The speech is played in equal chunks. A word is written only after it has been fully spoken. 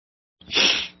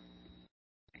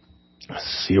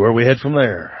See where we head from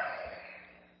there.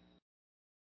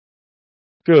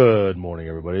 Good morning,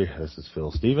 everybody. This is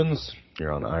Phil Stevens.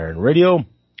 You're on Iron Radio.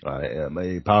 I am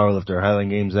a powerlifter,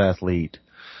 Highland Games athlete,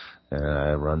 and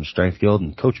I run Strength Guild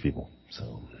and coach people.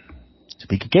 So,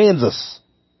 Topeka, Kansas.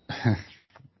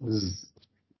 This is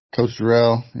Coach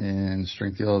Durrell in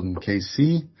Strength Guild in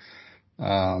KC.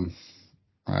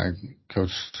 I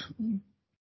coached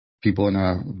people in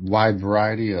a wide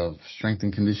variety of strength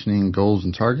and conditioning goals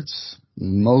and targets.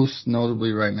 Most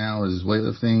notably right now is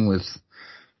weightlifting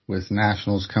with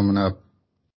nationals coming up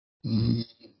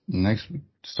next week.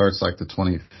 Starts like the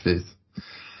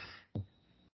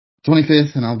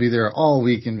 25th, and I'll be there all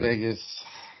week in Vegas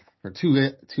for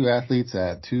two athletes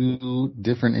at two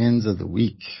different ends of the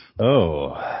week.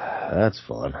 Oh, that's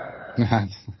fun. I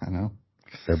know.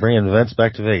 They're bringing events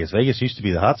back to Vegas. Vegas used to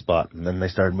be the hot spot, and then they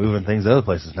started moving things to other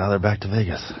places. Now they're back to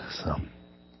Vegas. So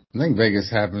I think Vegas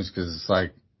happens because it's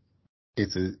like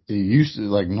it used to,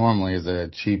 like, normally is a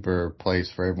cheaper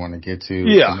place for everyone to get to.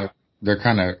 Yeah. They're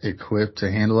kind of equipped to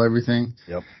handle everything.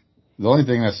 Yep. The only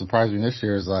thing that surprised me this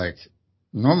year is, like,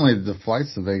 normally the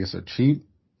flights to Vegas are cheap.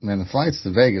 Man, the flights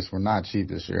to Vegas were not cheap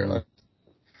this year. Like,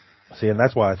 see, and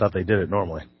that's why I thought they did it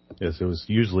normally. Is it was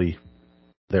usually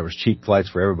there was cheap flights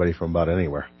for everybody from about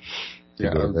anywhere to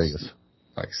go to Vegas.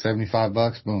 Like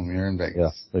 $75, boom, you're in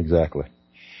Vegas. Yeah, exactly.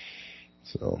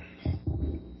 So,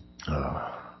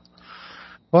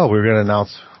 well, we were going to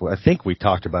announce, I think we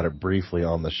talked about it briefly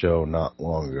on the show not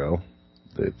long ago.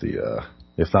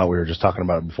 If not, we were just talking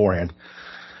about it beforehand.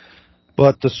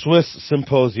 But the Swiss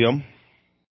Symposium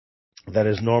that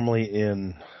is normally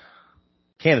in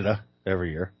Canada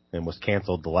every year and was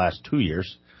canceled the last 2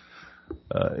 years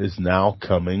is now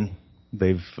coming.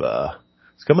 It's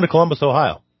coming to Columbus,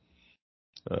 Ohio.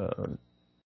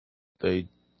 They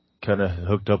kind of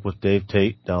hooked up with Dave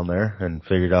Tate down there and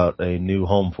figured out a new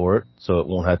home for it, so it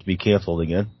won't have to be canceled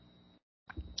again.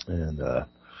 And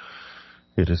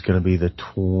it is going to be the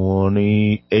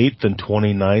 28th and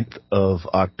 29th of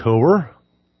October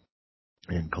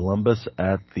in Columbus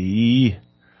at the,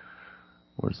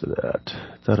 where's it at?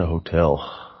 It's at a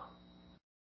hotel.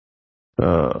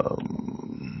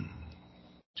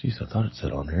 Geez, I thought it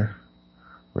said on here.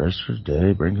 Register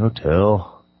today, bring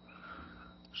hotel.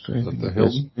 Is that the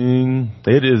Hilton?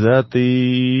 It is at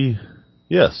the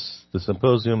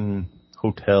Symposium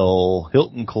Hotel,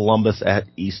 Hilton Columbus at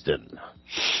Easton.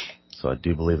 So I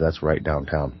do believe that's right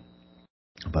downtown.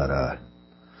 But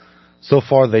so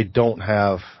far they don't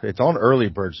have, it's on early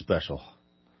bird special.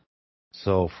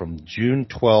 So from June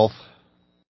 12th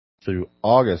through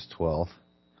August 12th,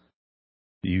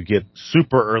 you get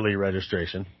super early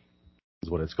registration, is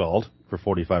what it's called, for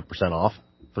 45% off,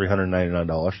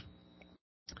 $399.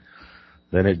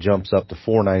 Then it jumps up to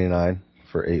 $499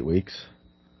 for 8 weeks.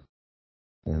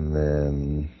 And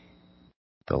then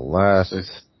the last,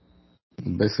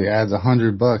 basically adds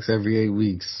 $100 every 8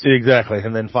 weeks. Exactly.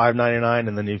 And then $599,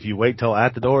 and then if you wait till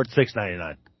at the door, it's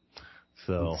 $699.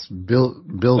 So it's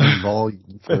building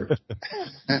volume for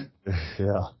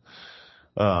yeah.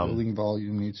 Building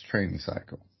volume meets training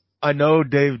cycle. I know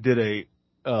Dave did a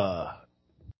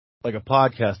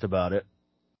podcast about it,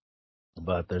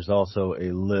 but there's also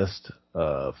a list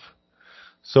of,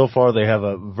 so far they have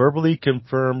a verbally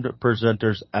confirmed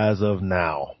presenters as of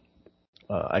now.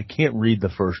 I can't read the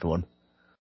first one,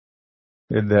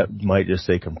 and that might just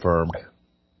say confirmed.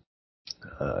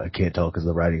 I can't tell because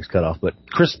the writing's cut off, but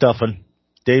Chris Duffin,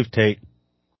 Dave Tate,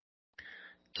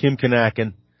 Kim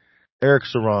Kanakin, Eric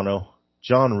Serrano,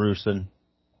 John Rusin,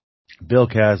 Bill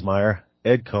Kazmaier,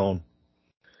 Ed Cohn,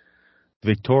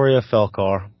 Victoria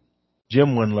Felkar,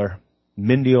 Jim Windler,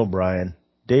 Mindy O'Brien,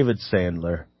 David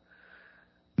Sandler,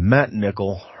 Matt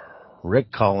Nickel,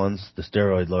 Rick Collins, the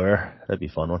steroid lawyer, that'd be a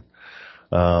fun one,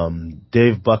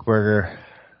 Dave Buckberger,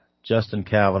 Justin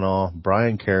Kavanaugh,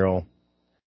 Brian Carroll,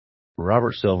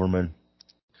 Robert Silverman,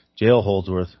 Jael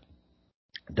Holdsworth,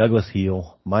 Douglas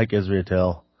Heel, Mike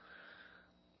Israetel,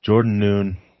 Jordan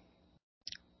Noon,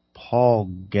 Paul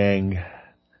Gang,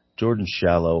 Jordan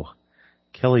Shallow,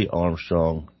 Kelly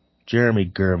Armstrong, Jeremy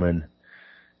Gurman,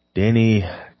 Danny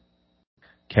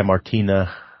Camartina,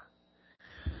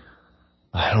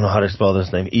 I don't know how to spell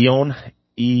this name, Eoin,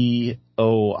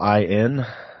 E-O-I-N,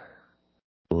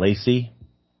 Lacey,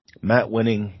 Matt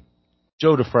Winning,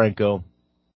 Joe DeFranco,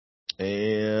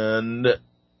 and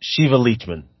Shiva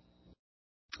Leachman.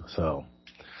 So,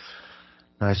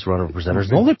 nice run of presenters.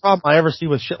 The only problem I ever see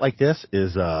with shit like this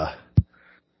is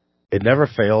it never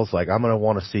fails. Like, I'm going to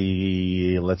want to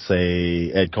see, let's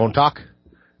say, Ed Cohn talk,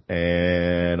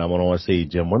 and I'm going to want to see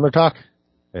Jim Windler talk,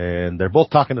 and they're both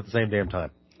talking at the same damn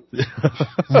time.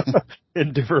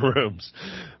 in different rooms.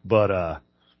 But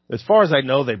as far as I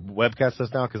know, they webcast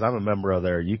this now because I'm a member of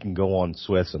there. You can go on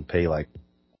Swiss and pay like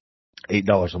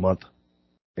 $8 a month,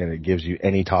 and it gives you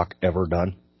any talk ever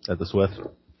done at the Swiss.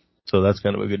 So that's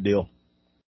kind of a good deal.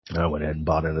 I went ahead and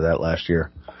bought into that last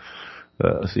year,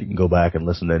 so you can go back and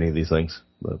listen to any of these things.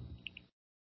 But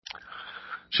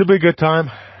should be a good time.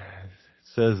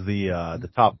 It says the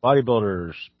top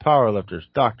bodybuilders, powerlifters,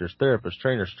 doctors, therapists,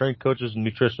 trainers, strength coaches, and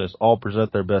nutritionists all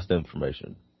present their best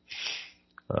information.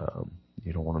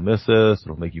 You don't want to miss this.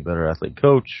 It'll make you a better athlete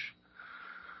coach.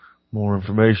 More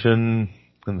information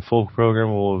and the full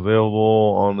program will be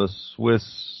available on the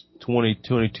Swiss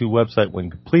 2022 website when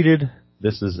completed.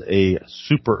 This is a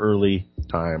super early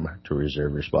time to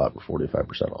reserve your spot for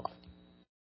 45% off.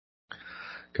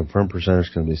 Confirmed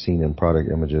percentage can be seen in product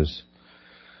images.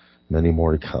 Many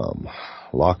more to come.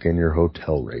 Lock in your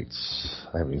hotel rates.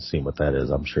 I haven't even seen what that is.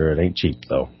 I'm sure it ain't cheap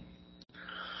though,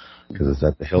 because it's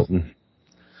at the Hilton.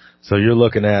 So you're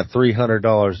looking at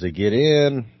 $300 to get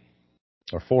in,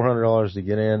 or $400 to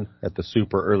get in at the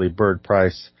super early bird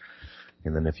price.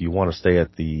 And then if you want to stay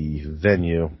at the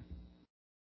venue,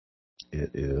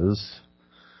 it is,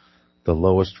 the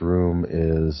lowest room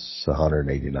is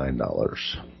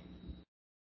 $189.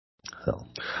 So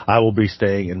I will be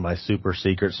staying in my super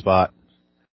secret spot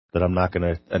that I'm not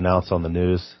going to announce on the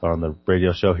news or on the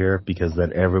radio show here, because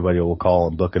then everybody will call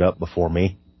and book it up before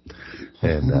me.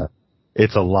 And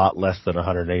it's a lot less than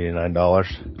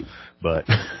 $189, but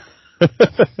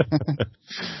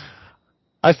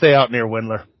I stay out near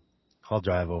Windler. I'll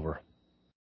drive over.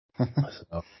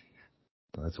 So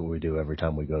that's what we do every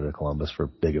time we go to Columbus for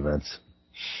big events.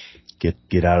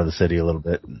 Get out of the city a little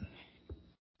bit.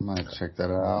 Might check that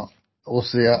out. We'll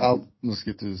see. Let's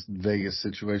get to this Vegas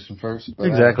situation first. But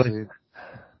Exactly.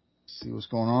 See what's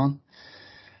going on.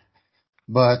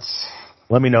 But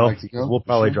let me know. Like we'll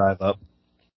probably drive up.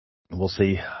 We'll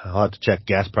see. I'll have to check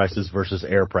gas prices versus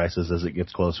air prices as it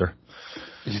gets closer.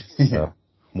 Yeah.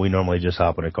 We normally just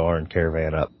hop in a car and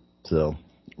caravan up. So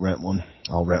rent one.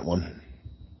 I'll rent one.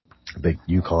 A big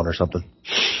Yukon or something.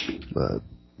 But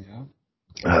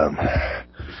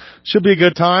should be a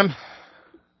good time.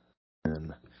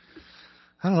 And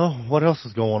I don't know what else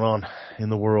is going on in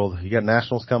the world. You got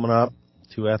nationals coming up.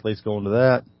 2 athletes going to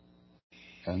that.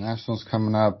 Yeah, nationals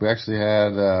coming up. We actually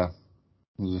had it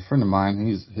was a friend of mine.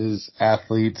 His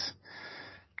athlete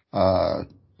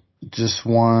just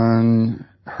won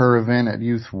her event at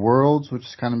Youth Worlds, which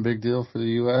is kind of a big deal for the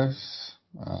U.S.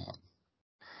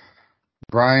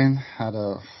 Brian had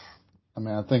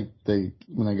I think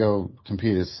when they go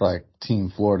compete, it's like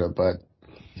Team Florida, but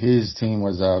his team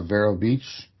was Vero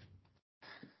Beach.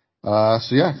 So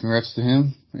yeah, congrats to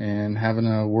him and having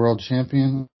a world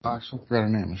champion. Actually, I forgot her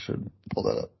name. I should pull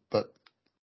that up. But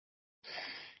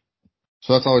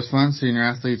so that's always fun, seeing your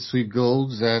athletes sweep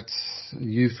golds at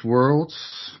Youth Worlds.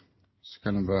 It's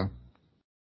kind of a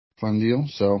fun deal.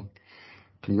 So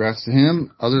congrats to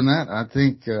him. Other than that, I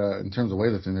think in terms of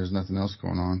weightlifting, there's nothing else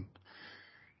going on.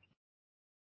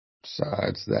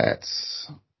 Besides that,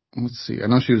 let's see. I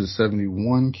know she was a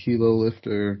 71 kilo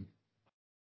lifter.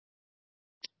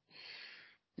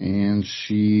 And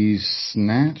she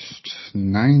snatched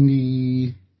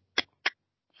 90.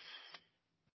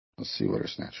 Let's see what her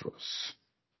snatch was.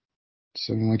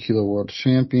 71 kilo world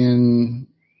champion,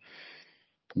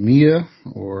 Mia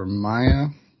or Maya.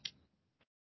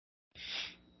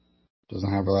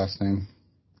 Doesn't have her last name.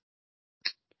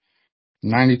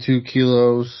 92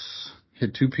 kilos,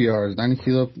 hit 2 PRs. 90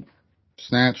 kilo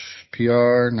snatch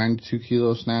PR, 92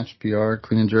 kilo snatch PR,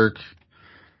 clean and jerk.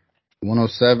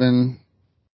 107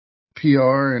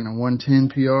 PR and a 110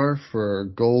 PR for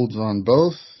golds on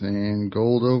both and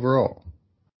gold overall.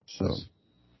 So.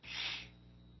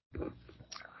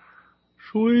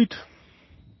 Sweet.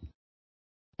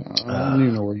 I don't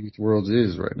even know where Youth Worlds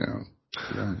is right now,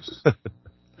 to be honest.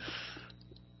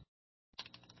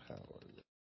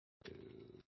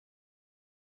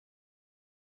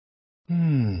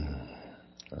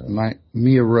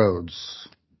 Mia Rhodes.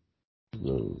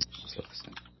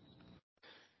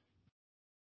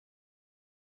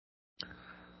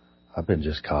 I've been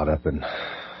just caught up in, I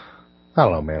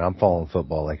don't know, man. I'm following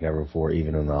football like never before,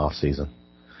 even in the off season.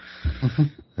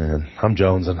 And I'm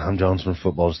jonesing for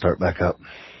football to start back up.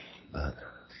 But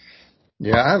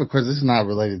yeah, I have a question. This is not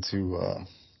related to,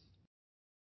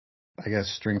 I guess,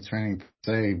 strength training per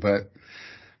se, but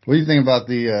what do you think about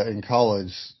the in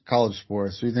college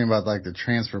sports? What do you think about like the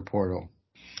transfer portal?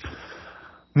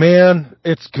 Man,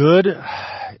 it's good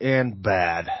and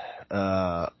bad.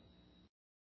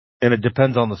 And it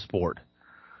depends on the sport.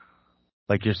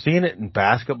 Like you're seeing it in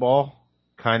basketball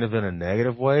kind of in a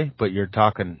negative way, but you're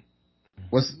talking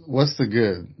What's the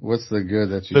good? What's the good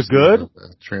that you The see out good, of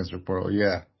the transfer portal?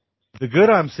 Yeah. the good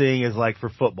I'm seeing is like for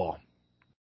football,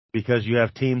 because you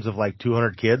have teams of like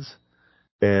 200 kids,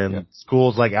 Yeah. and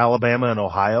schools like Alabama and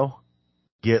Ohio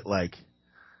get like,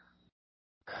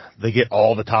 they get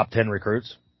all the top 10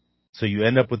 recruits. So you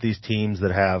end up with these teams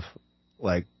that have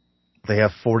like, they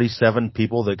have 47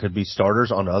 people that could be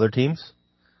starters on other teams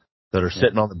that are Yeah.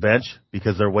 sitting on the bench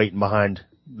because they're waiting behind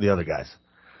the other guys.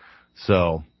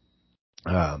 So,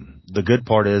 the good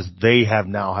part is they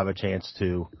now have a chance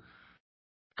to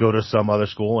go to some other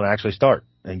school and actually start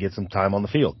and get some time on the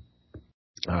field.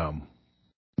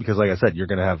 Because like I said,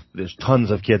 there's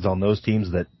tons of kids on those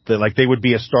teams that like they would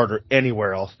be a starter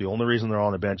anywhere else. The only reason they're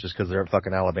on the bench is because they're at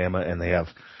fucking Alabama and they have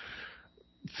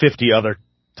 50 other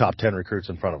top 10 recruits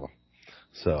in front of them.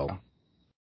 So,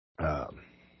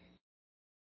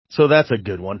 so that's a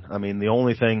good one. I mean, the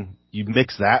only thing, you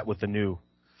mix that with the new,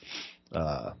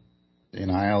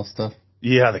 NIL stuff.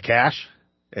 the cash,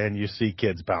 and you see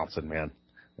kids bouncing, man.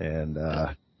 And,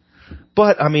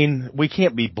 but I mean, we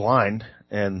can't be blind.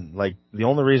 And like, the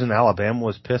only reason Alabama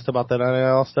was pissed about that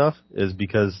NIL stuff is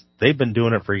because they've been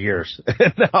doing it for years.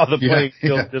 And now the playing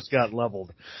field just got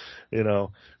leveled,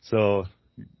 So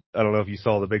I don't know if you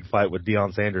saw the big fight with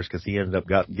Deion Sanders because he ended up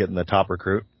getting the top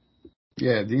recruit.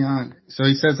 Yeah, Deion. So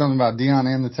he said something about Deion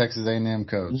and the Texas A&M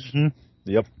coach. Mm-hmm.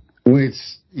 Yep. Which,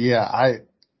 yeah, I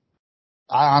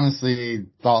honestly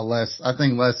thought I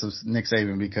think less of Nick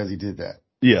Saban because he did that.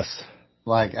 Yes.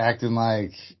 Like acting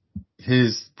like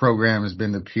his program has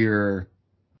been the pure,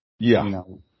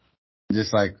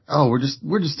 just like, oh, we're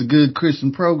just a good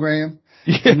Christian program.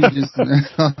 Yeah. And you just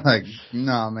like,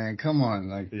 no, man, come on,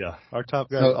 like, yeah, our top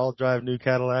guys all drive new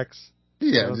Cadillacs.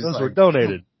 Yeah, just those like, were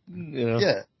donated.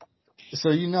 Yeah, so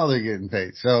they're getting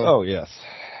paid. So, oh yes,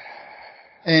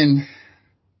 and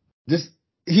just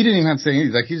he didn't even have to say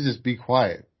anything. Like, he just be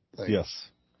quiet. Like, yes.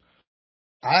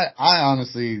 I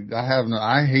honestly,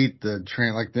 I hate the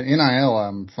like the NIL.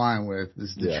 I'm fine with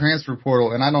this, the transfer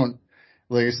portal, and I don't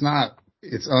like.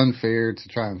 It's unfair to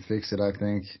try and fix it. I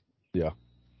think. Yeah.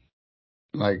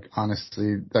 Like,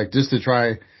 honestly, like just to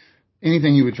try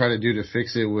anything you would try to do to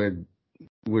fix it would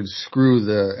screw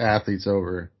the athletes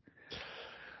over.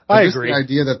 I just agree. The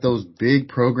idea that those big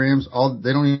programs,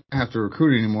 they don't even have to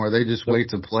recruit anymore. They just wait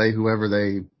to play whoever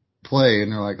they play,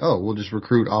 and they're like, oh, we'll just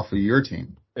recruit off of your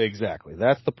team. Exactly.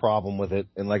 That's the problem with it.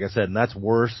 And like I said, and that's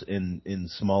worse in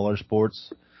smaller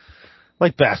sports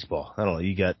like basketball. I don't know.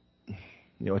 You got,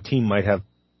 a team might have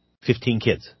 15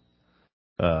 kids.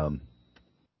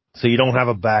 So you don't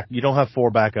have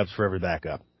 4 backups for every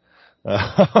backup.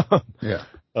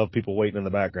 Of people waiting in the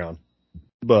background.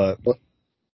 But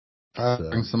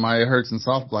somebody hurts in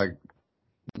like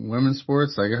women's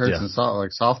sports, like it hurts in like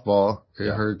softball. It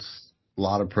hurts a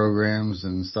lot of programs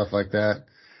and stuff like that.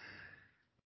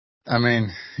 I mean,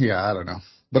 I don't know.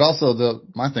 But also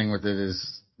my thing with it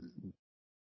is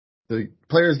the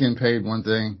players getting paid one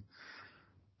thing,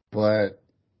 but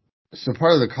so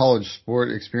part of the college sport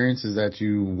experience is that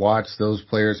you watch those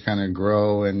players kind of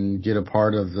grow and get a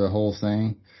part of the whole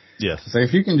thing. Yes. So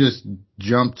if you can just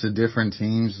jump to different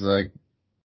teams, like,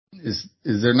 is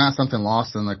there not something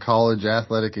lost in the college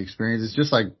athletic experience? It's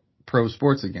just like pro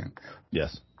sports again.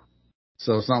 Yes.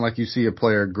 So it's not like you see a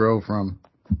player grow from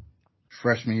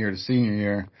freshman year to senior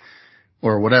year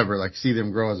or whatever, like see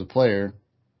them grow as a player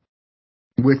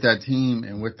with that team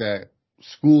and with that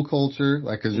school culture,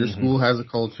 like, cause your school has a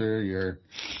culture, your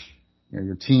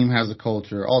team has a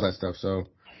culture, all that stuff. So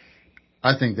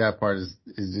I think that part is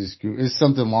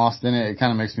something lost in it. It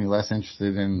kind of makes me less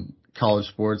interested in college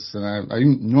sports, and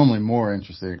I'm normally more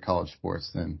interested in college sports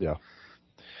than pro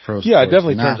sports. Yeah, it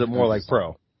definitely turns it more like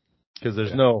pro. Because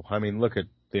there's look at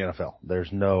the NFL.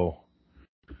 There's no,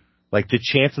 like, the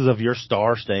chances of your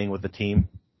star staying with the team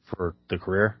for the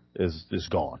career is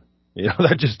gone.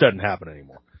 That just doesn't happen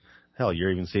anymore. Hell,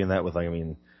 you're even seeing that with,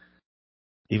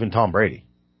 even Tom Brady.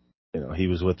 He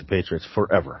was with the Patriots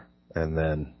forever. And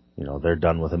then, they're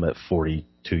done with him at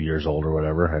 42 years old or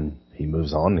whatever, and he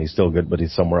moves on, and he's still good, but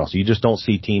he's somewhere else. You just don't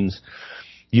see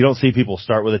you don't see people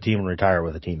start with a team and retire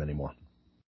with a team anymore.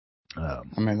 The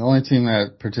only team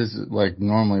that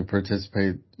normally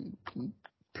participated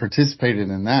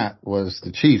in that was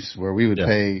the Chiefs, where we would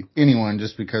pay anyone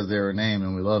just because they were a name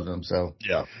and we loved them. So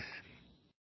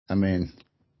and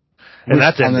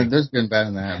that's there's been bad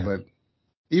in that, but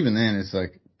even then, it's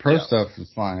like pro stuff is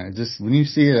fine. It just when you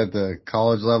see it at the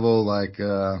college level, like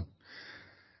I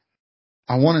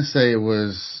want to say it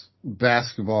was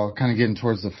basketball, kind of getting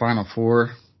towards the Final Four.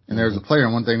 And there was a player,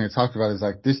 and one thing they talked about is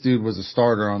like, this dude was a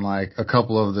starter on like a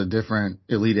couple of the different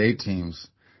Elite Eight teams.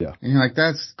 Yeah. And you're like,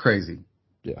 that's crazy.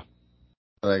 Yeah.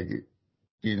 like,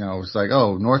 it's like,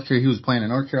 oh, he was playing in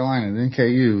North Carolina, then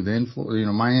KU, then,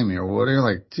 Miami or whatever.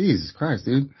 Like, Jesus Christ,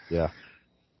 dude. Yeah.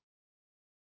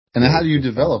 And then how do you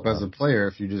develop as a player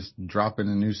if you just drop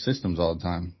into new systems all the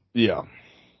time? Yeah.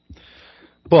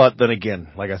 But then again,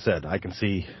 like I said, I can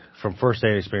see from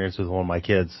first-hand experience with one of my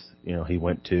kids, he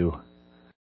went to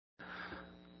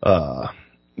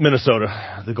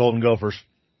Minnesota, the Golden Gophers,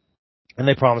 and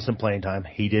they promised him playing time.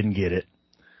 He didn't get it.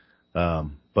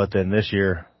 But then this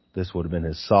year, this would have been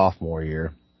his sophomore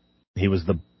year. He was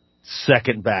the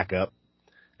second backup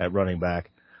at running back.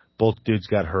 Both dudes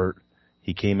got hurt.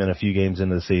 He came in a few games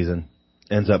into the season,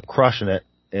 ends up crushing it,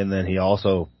 and then he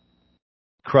also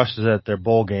crushes it at their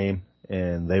bowl game,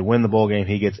 and they win the bowl game.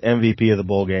 He gets MVP of the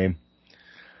bowl game.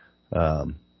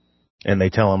 And they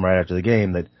tell him right after the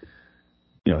game that,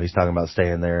 he's talking about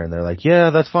staying there, and they're like, yeah,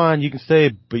 that's fine, you can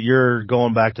stay, but you're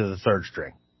going back to the third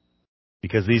string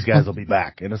because these guys will be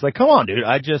back. And it's like, come on, dude,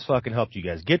 I just fucking helped you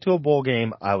guys get to a bowl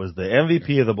game. I was the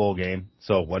MVP of the bowl game.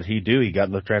 So what did he do? He got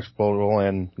in the transfer portal,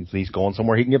 and he's going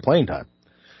somewhere he can get playing time.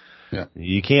 Yeah.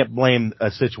 You can't blame a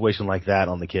situation like that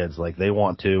on the kids. Like, they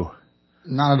want to.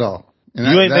 Not at all. And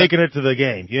you ain't making it to the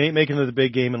game. You ain't making it to the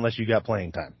big game unless you got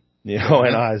playing time,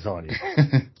 and eyes on you.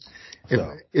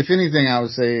 If anything, I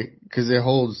would say, because it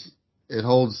holds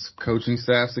coaching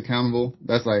staffs accountable.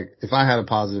 That's like, if I had a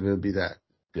positive, it would be that.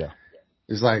 Yeah.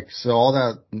 It's like, so all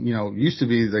that, used to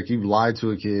be like you lied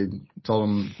to a kid, told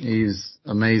him he's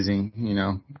amazing,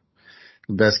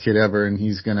 the best kid ever, and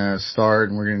he's going to start,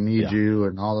 and we're going to need you,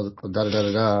 and all of the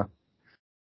da-da-da-da-da.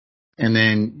 And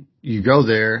then you go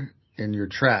there, and you're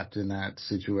trapped in that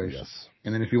situation. Yes.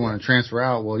 And then if you want to transfer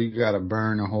out, well, you got to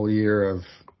burn a whole year of,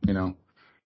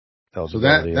 so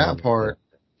that part,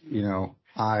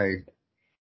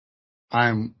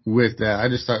 I'm with that. I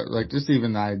just thought, like, just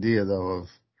even the idea though of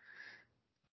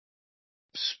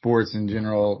sports in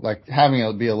general, like having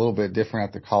it be a little bit different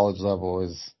at the college level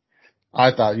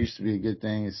I thought used to be a good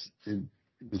thing.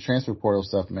 The transfer portal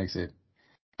stuff makes it,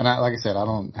 and like I said, I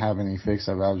don't have any fix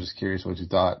of it. I was just curious what you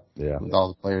thought with all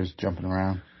the players jumping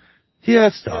around. Yeah,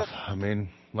 it's tough. I mean,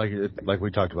 like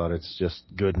we talked about, it's just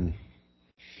good, and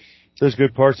there's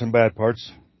good parts and bad parts.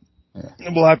 Yeah.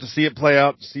 And we'll have to see it play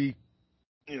out, see,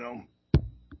 if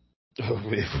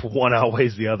one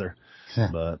outweighs the other.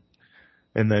 Yeah.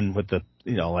 And then with the,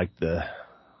 like the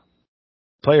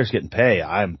players getting pay,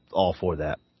 I'm all for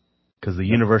that because the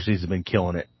universities have been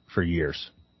killing it for years.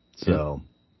 So,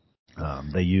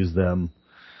 they use them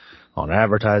on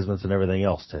advertisements and everything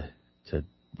else to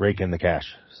rake in the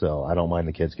cash. So I don't mind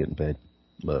the kids getting paid,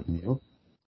 but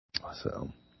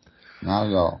so not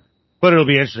at all. But it'll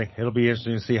be interesting. It'll be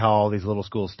interesting to see how all these little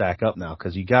schools stack up now,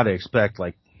 because you got to expect,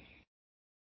 like,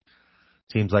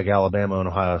 teams like Alabama and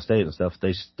Ohio State and stuff,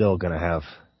 they're going to have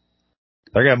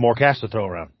more cash to throw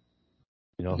around.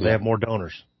 They have more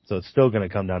donors. So it's still going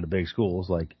to come down to big schools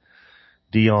like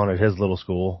Dion at his little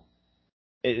school.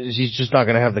 He's just not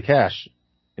going to have the cash.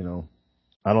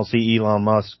 I don't see Elon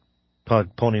Musk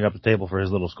ponying up the table for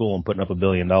his little school and putting up $1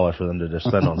 billion for them to just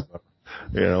spend on stuff,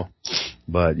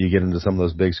 But you get into some of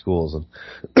those big schools,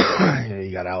 and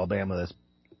you got Alabama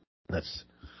that's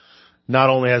not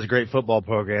only has a great football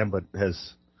program, but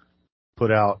has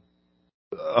put out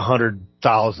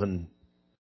 100,000,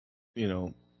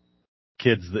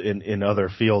 kids in other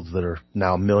fields that are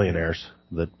now millionaires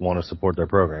that want to support their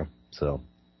program. So,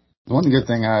 one good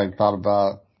thing I thought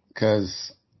about,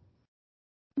 because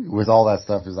with all that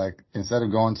stuff, is like, instead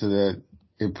of going to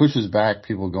it pushes back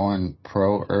people going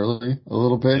pro early a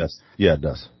little bit. Yes. Yeah, it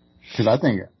does. Because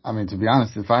to be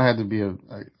honest, if I had to be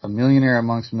a millionaire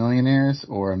amongst millionaires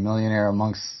or a millionaire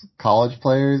amongst college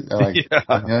players, like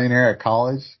a millionaire at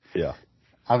college. Yeah.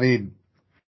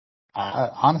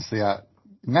 Honestly,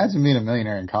 imagine being a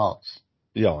millionaire in college.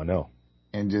 Yeah, I know.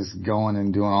 And just going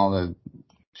and doing all the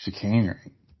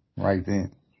chicanery right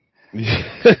then.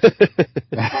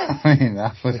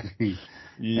 That would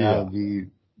be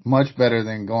much better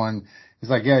than going. It's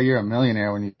like, you're a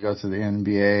millionaire when you go to the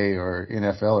NBA or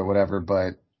NFL or whatever,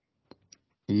 but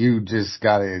you just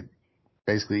got to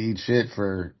basically eat shit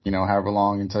for, however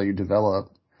long until you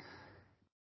develop,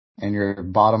 and you're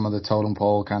bottom of the totem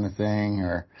pole kind of thing,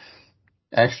 or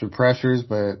extra pressures.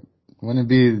 But wouldn't it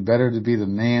be better to be the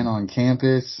man on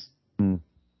campus? I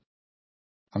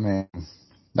mean,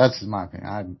 that's just my opinion.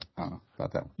 I don't know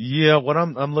about that one. Yeah, what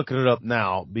I'm looking it up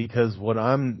now, because what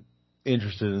I'm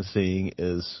interested in seeing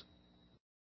is,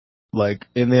 like,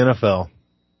 in the NFL,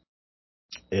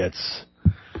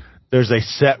 there's a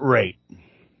set rate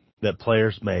that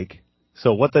players make.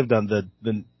 So what they've done,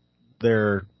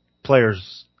 their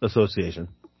players association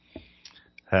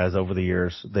has over the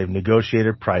years, they've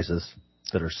negotiated prices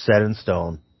that are set in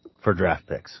stone for draft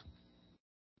picks.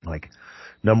 Like,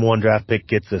 number 1 draft pick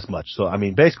gets this much. So, I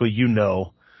mean, basically,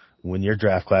 when you're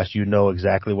draft class,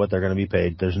 exactly what they're going to be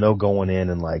paid. There's no going in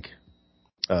and like,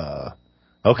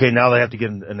 okay, now they have to get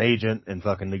an agent and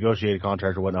fucking negotiate a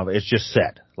contract or whatnot. But it's just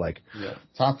set. Like, yeah,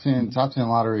 top 10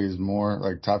 lottery is more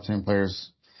like top 10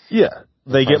 players. Yeah,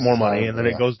 they get more money, and then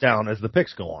it goes down as the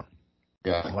picks go on.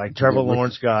 Yeah, like Trevor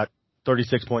Lawrence got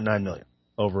 $36.9 million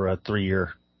over a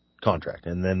 3-year contract,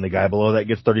 and then the guy below that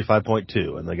gets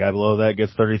 35.2, and the guy below that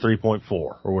gets 33.4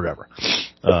 or whatever.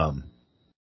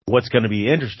 What's going to be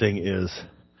interesting is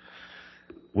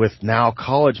with now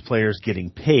college players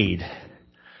getting paid,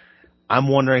 I'm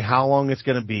wondering how long it's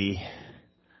going to be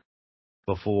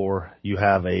before you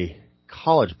have a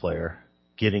college player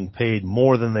getting paid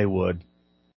more than they would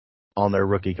on their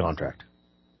rookie contract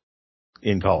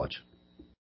in college.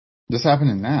 This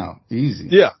happening now, easy.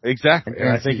 Yeah, exactly. And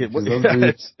I think it was.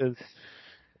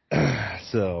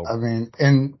 So I mean,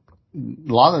 and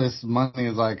a lot of this money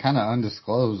is like kind of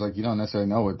undisclosed. Like you don't necessarily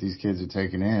know what these kids are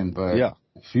taking in, but yeah.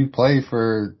 If you play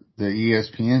for the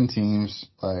ESPN teams,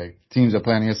 like teams that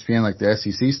play on ESPN, like the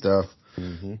SEC stuff,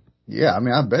 yeah, I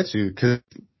mean, I bet you because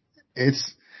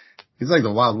it's like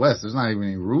the Wild West. There's not even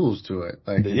any rules to it.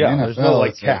 Like in the NFL, there's no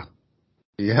like cap.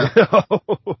 Yeah,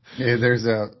 there's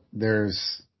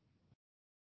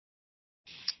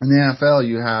in the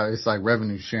NFL it's like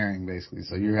revenue sharing basically.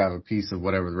 So you have a piece of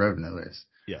whatever the revenue is.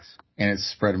 Yes, and it's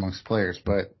spread amongst players.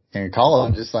 But in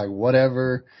college, it's like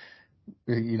whatever,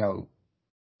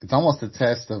 it's almost a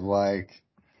test of like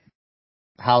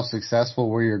how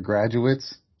successful were your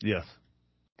graduates. Yes.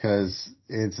 Because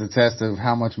it's a test of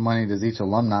how much money does each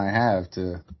alumni have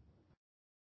to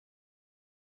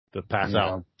pass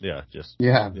out.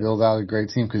 Build out a great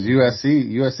team. Because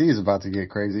USC is about to get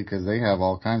crazy because they have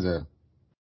all kinds of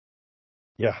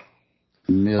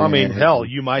I mean, hell,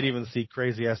 you might even see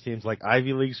crazy ass teams like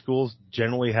Ivy League schools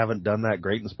generally haven't done that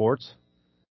great in sports.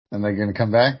 And they're going to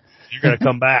come back? You're going to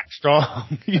come back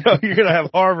strong. You're going to have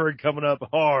Harvard coming up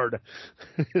hard.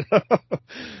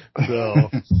 So,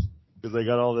 because they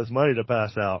got all this money to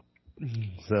pass out.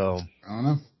 So, I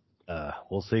don't know.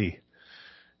 We'll see.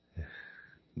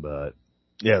 But,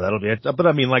 yeah, that'll be it. But,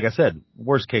 I mean, like I said,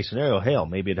 worst case scenario, hell,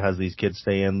 maybe it has these kids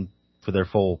stay in for their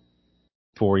full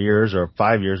 4 years or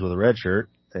 5 years with a red shirt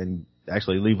and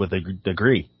actually leave with a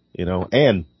degree,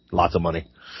 and lots of money.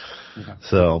 Okay.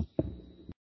 So,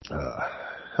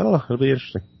 I don't know. It'll be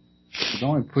interesting. The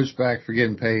only pushback for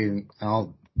getting paid, and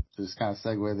I'll just kind of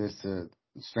segue this to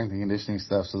strength and conditioning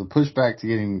stuff. So the pushback to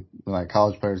getting like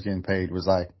college players getting paid was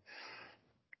like,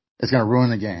 it's going to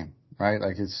ruin the game, right?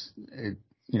 Like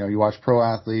you watch pro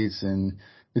athletes and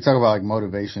they talk about like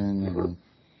motivation and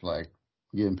like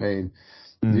getting paid.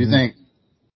 Do you think,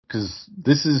 because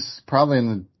this is probably in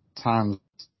the time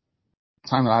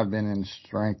that I've been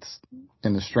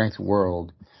in the strength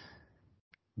world,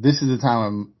 this is the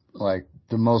time like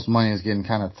the most money is getting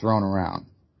kind of thrown around.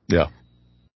 Yeah.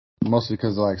 Mostly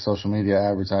because of like social media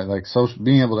advertising, like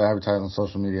being able to advertise on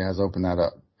social media has opened that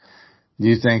up. Do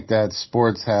you think that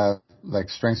strength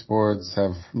sports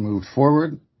have moved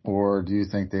forward, or do you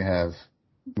think they have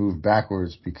moved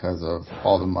backwards because of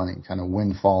all the money kind of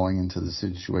windfalling into the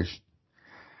situation?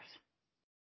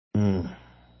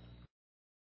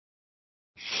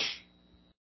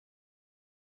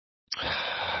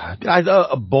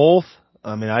 Both.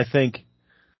 I mean, I think,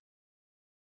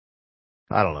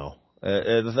 I don't know.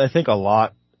 I think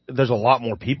there's a lot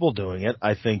more people doing it.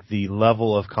 I think the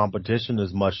level of competition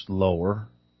is much lower,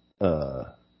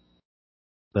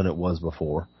 than it was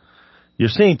before. You're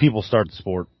seeing people start the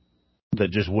sport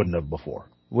that just wouldn't have before,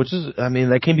 which is, I mean,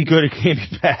 that can be good, it can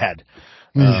be bad.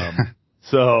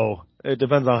 So it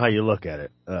depends on how you look at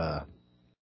it.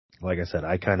 Like I said,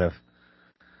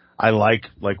 I like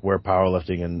where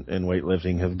powerlifting and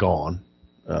weightlifting have gone,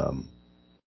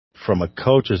 from a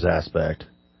coach's aspect,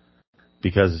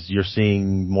 because you're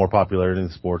seeing more popularity in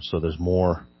the sports, so there's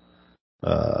more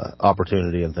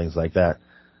opportunity and things like that.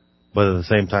 But at the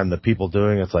same time, the people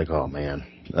doing it's like, oh man,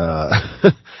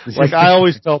 like I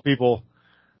always tell people,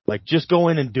 like just go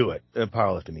in and do it at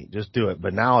powerlifting meet, just do it.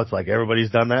 But now it's like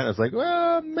everybody's done that. And it's like,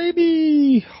 well,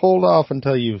 maybe hold off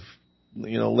until you've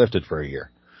lifted for a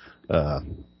year.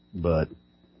 But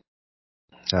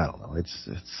I don't know.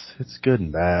 It's good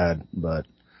and bad, but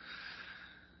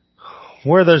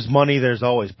where there's money, there's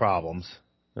always problems.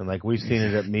 And like we've seen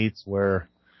it at meets where,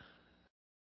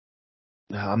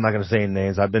 I'm not going to say any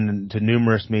names. I've been to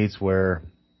numerous meets where,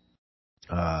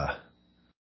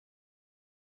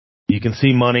 you can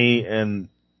see money and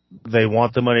they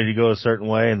want the money to go a certain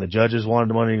way and the judges wanted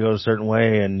the money to go a certain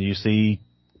way, and you see,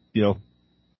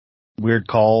 weird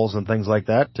calls and things like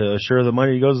that to assure the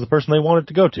money goes to the person they want it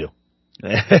to go to.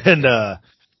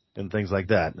 And things like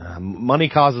that. Money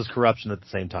causes corruption at the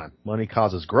same time. Money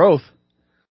causes growth,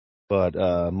 but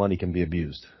money can be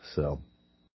abused. So,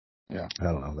 yeah, I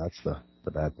don't know. That's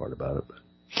the bad part about it.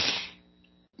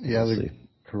 Yeah, the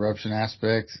corruption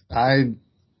aspect.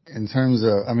 In terms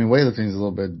of, weightlifting is a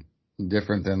little bit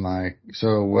different than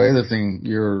weightlifting,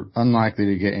 you're unlikely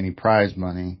to get any prize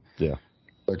money. Yeah.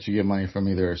 But you get money from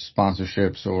either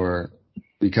sponsorships or,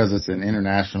 because it's an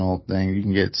international thing, you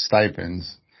can get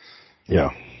stipends.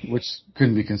 Yeah. Which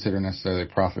couldn't be considered necessarily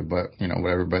profit, but,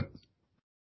 whatever. But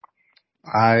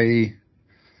I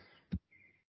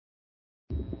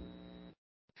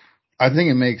think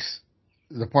it makes,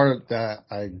 the part that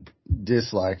I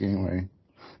dislike anyway,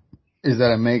 is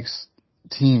that it makes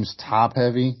teams top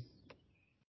heavy,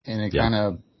 and it kind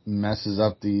of messes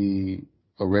up the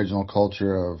original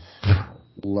culture of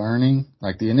learning.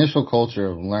 Like the initial culture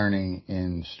of learning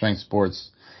in strength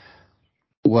sports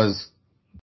was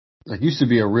used to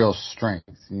be a real strength,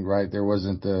 right? There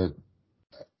wasn't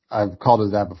I've called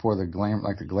it that before, the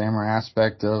glamour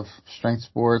aspect of strength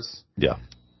sports. Yeah.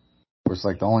 Where it's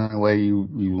the only way you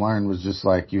learned was just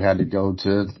you had to go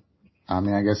to,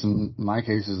 I guess in my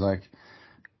case is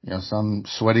some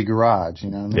sweaty garage,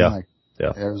 you know what I mean?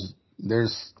 Yeah.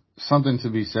 There's something to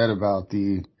be said about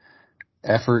the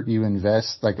effort you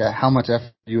invest, how much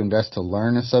effort you invest to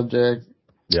learn a subject.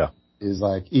 Yeah. Is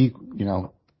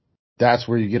that's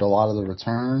where you get a lot of the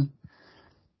return.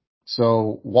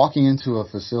 So walking into a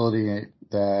facility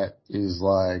that is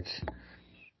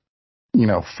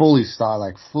fully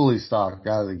stocked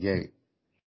out of the gate,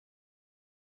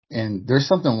 and there's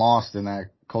something lost in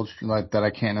that culture that I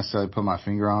can't necessarily put my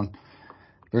finger on.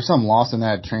 There's something lost in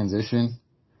that transition.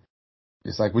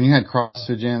 It's when you had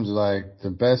CrossFit gyms, the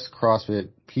best CrossFit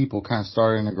people kind of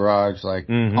started in the garage,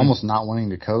 almost not wanting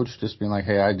to coach, just being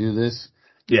hey, I do this.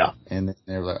 Yeah. And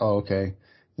they were oh, okay.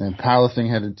 And then powerlifting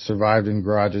had survived in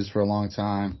garages for a long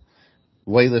time.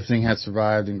 Weightlifting had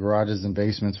survived in garages and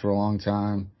basements for a long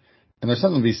time. And there's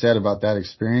something to be said about that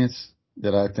experience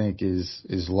that I think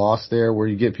is lost there, where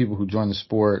you get people who join the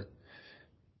sport,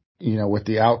 with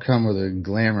the outcome or the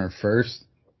glamour first.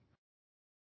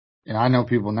 And I know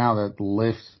people now that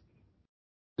lift,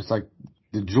 it's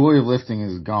the joy of lifting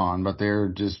is gone, but they're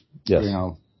just,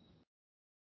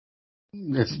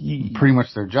 it's pretty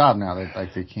much their job now. That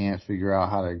they can't figure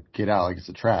out how to get out. It's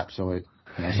a trap. So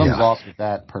something's lost with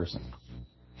that person.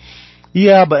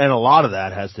 Yeah, and a lot of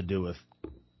that has to do with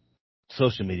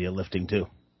social media lifting too.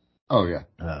 Oh yeah,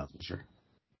 sure.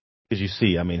 Because you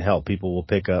see, hell, people will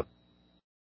pick up.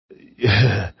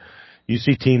 You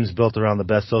see teams built around the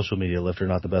best social media lifter,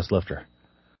 not the best lifter.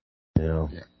 Yeah.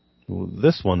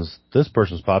 This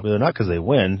person's popular not because they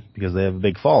win, because they have a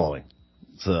big following.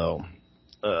 So,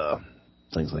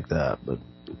 things like that. But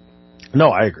no,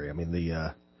 I agree.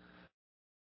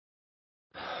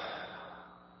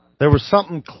 There was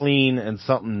something clean and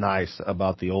something nice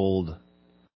about the old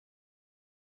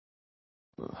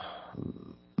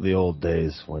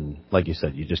days when, like you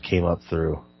said, you just came up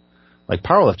through.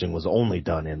 Powerlifting was only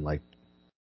done in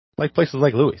places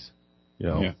like Louis,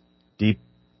 deep,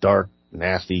 dark,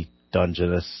 nasty,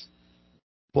 dungeness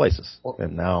places.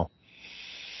 And now,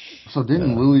 so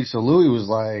didn't Louis? So Louis was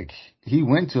he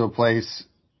went to a place,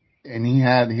 and he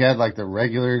had the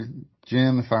regular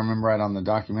gym, if I remember right on the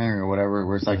documentary or whatever,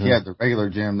 where it's he had the regular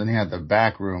gym, then he had the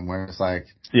back room where it's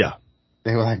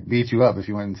they would beat you up if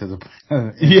you went into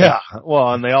the yeah.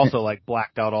 Well, and they also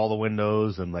blacked out all the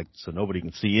windows and so nobody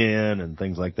can see in and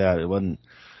things like that. It wasn't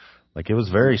it was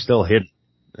very still hidden.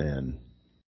 And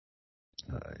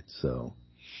all right, so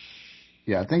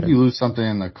yeah, I think you lose something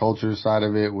in the culture side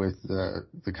of it with the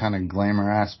kind of glamour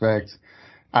aspect.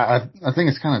 I think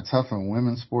it's kind of tough in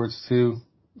women's sports too.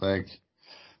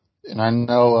 And I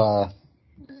know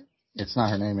it's not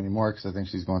her name anymore because I think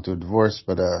she's going through a divorce,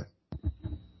 but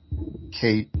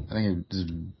Kate, I think it's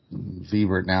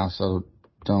Vebert now, so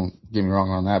don't get me wrong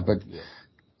on that. But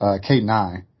Kate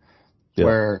Nye,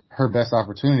 where her best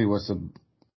opportunity was to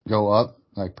go up,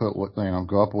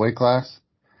 go up a weight class.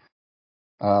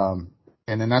 And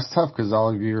then that's tough because all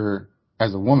of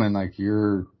as a woman,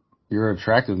 your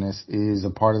attractiveness is a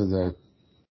part of the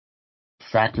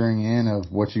factoring in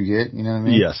of what you get. You know what I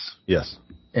mean? Yes.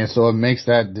 And so it makes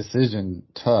that decision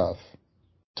tougher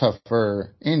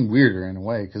and weirder in a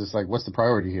way, because it's what's the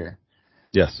priority here?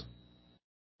 Yes.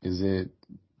 Is it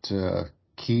to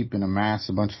keep and amass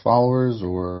a bunch of followers,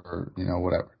 or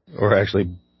whatever? Or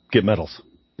actually get medals.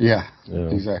 Yeah,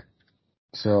 exactly.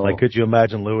 So, Like, could you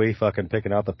imagine Louis fucking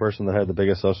picking out the person that had the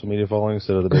biggest social media following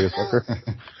instead of the biggest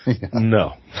lifter?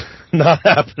 No, not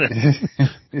happening.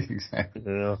 Exactly.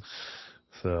 You know,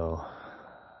 so.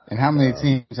 And how many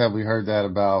teams have we heard that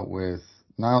about with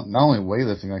not only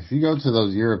weightlifting? Like, if you go to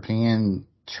those European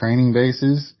training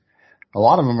bases, a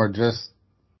lot of them are just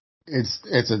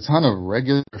it's a ton of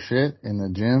regular shit in the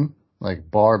gym,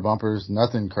 like bar bumpers,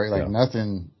 nothing crazy, like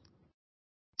nothing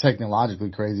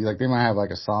technologically crazy. Like they might have like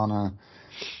a sauna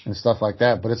and stuff like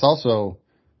that, but it's also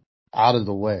out of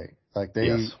the way. Like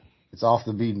it's off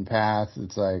the beaten path.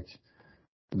 It's like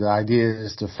the idea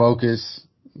is to focus,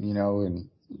 you know, and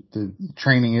the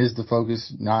training is the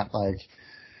focus, not like,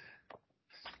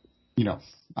 you know,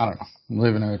 I don't know,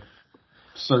 living a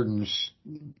certain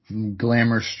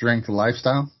glamour strength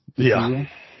lifestyle. Yeah.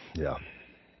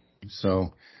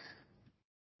 So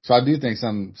I do think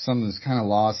something's kind of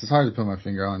lost. It's hard to put my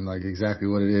finger on like exactly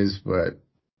what it is, but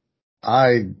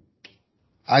I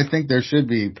think there should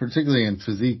be, particularly in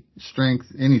physique, strength,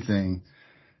 anything,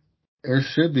 there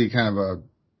should be kind of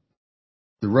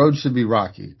the road should be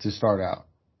rocky to start out.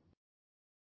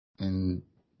 And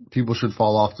people should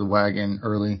fall off the wagon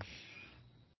early.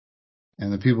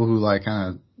 And the people who like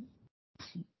kind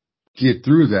of get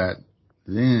through that,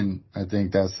 then I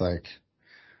think that's like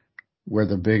where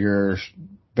the bigger,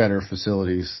 better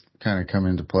facilities kind of come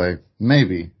into play.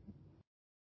 Maybe.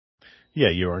 Yeah,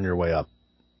 you earn your way up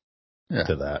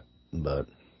to that. But,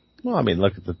 well, I mean,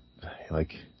 look at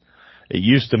it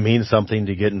used to mean something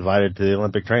to get invited to the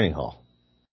Olympic Training Hall.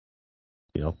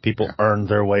 You know, people earned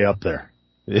their way up there.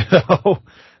 You know,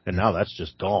 and now that's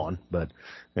just gone. But,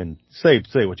 and say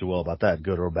what you will about that,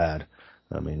 good or bad.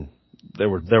 I mean, there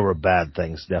were bad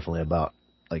things definitely about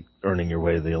like earning your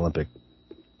way to the Olympic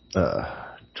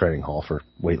training hall for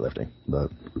weightlifting.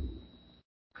 But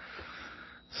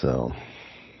so,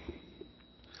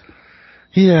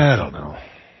 yeah, I don't know.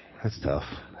 It's tough.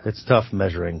 It's tough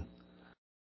measuring.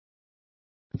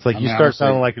 It's like you start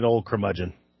sounding like an old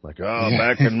curmudgeon. Like,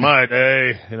 back in my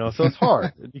day, you know, so it's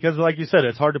hard because like you said,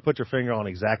 it's hard to put your finger on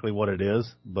exactly what it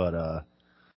is, but,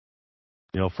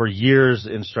 you know, for years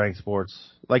in strength sports,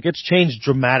 like it's changed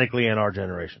dramatically in our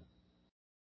generation.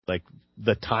 Like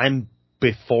the time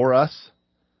before us,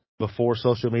 before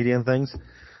social media and things,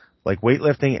 like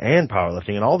weightlifting and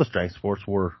powerlifting and all the strength sports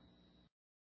were,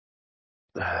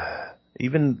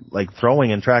 even like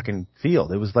throwing and track and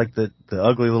field. It was like the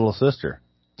ugly little sister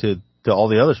to all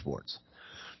the other sports.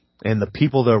 And the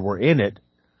people that were in it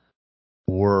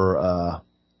were,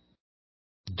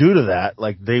 due to that,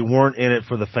 like they weren't in it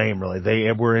for the fame really.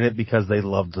 They were in it because they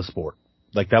loved the sport.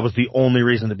 Like that was the only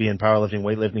reason to be in powerlifting,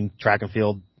 weightlifting, track and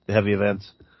field, heavy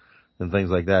events and things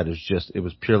like that. It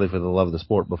was purely for the love of the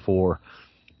sport before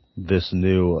this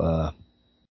new,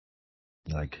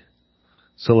 like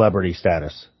celebrity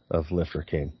status of lifter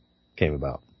came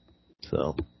about.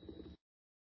 So.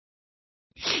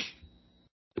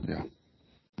 Yeah,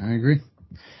 I agree.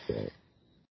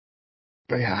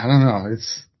 But yeah, I don't know.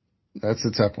 That's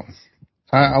a tough one.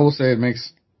 I will say in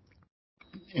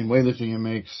weightlifting, it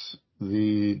makes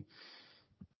the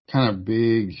kind of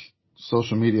big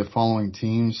social media following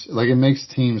teams, like it makes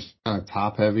teams kind of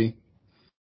top heavy.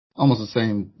 Almost the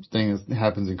same thing as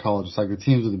happens in college. It's like the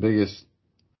teams with the biggest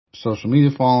social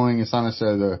media following. It's not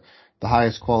necessarily the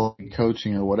highest quality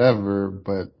coaching or whatever,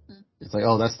 but it's like,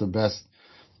 oh, that's the best.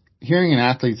 Hearing an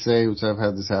athlete say, which I've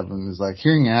had this happen, is like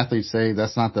hearing an athlete say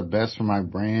that's not the best for my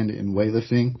brand in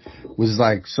weightlifting was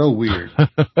like so weird.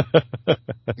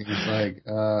 It's like,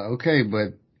 okay,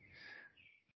 but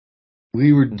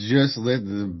we were just lit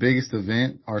the biggest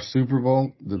event, our Super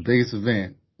Bowl, the biggest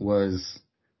event was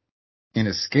in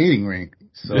a skating rink.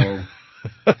 So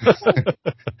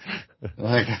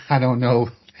like, I don't know.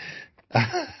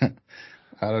 I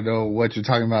don't know what you're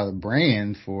talking about the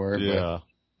brand for,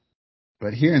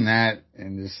 but hearing that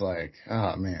and just like,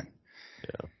 oh man.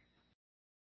 Yeah.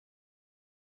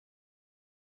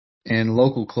 And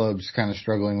local clubs kind of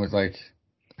struggling with like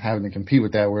having to compete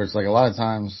with that, where it's like a lot of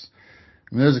times,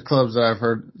 I mean, there's clubs that I've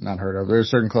not heard of. There's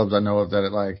certain clubs I know of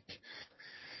that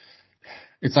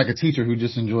it's like a teacher who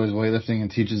just enjoys weightlifting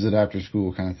and teaches it after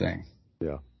school kind of thing.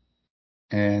 Yeah.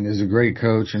 And is a great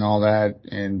coach and all that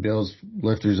and builds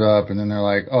lifters up. And then they're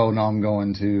like, oh no, I'm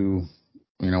going to,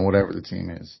 you know, whatever the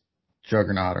team is,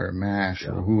 Juggernaut or MASH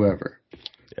or whoever.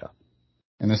 Yeah.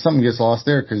 And then something gets lost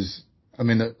there because, I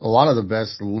mean, a lot of the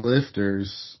best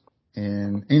lifters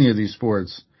in any of these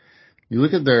sports, you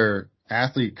look at their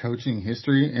athlete coaching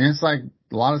history and it's like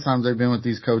a lot of times they've been with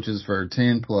these coaches for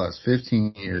 10 plus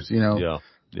 15 years, you know? Yeah.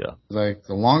 Yeah. Like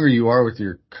the longer you are with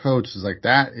your coach is like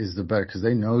that is the better because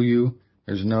they know you.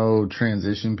 There's no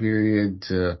transition period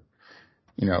to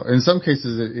In some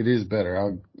cases it is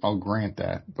better. I'll grant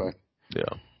that, but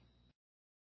yeah.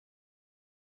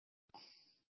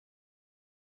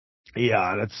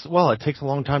 Yeah, it takes a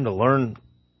long time to learn.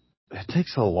 It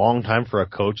takes a long time for a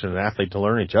coach and an athlete to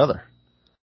learn each other.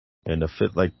 And to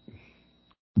fit, like,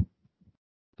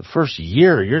 the first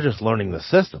year, you're just learning the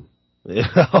system.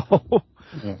 Yeah.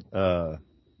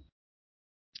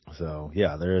 So,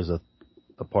 yeah, there is a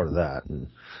part of that. And,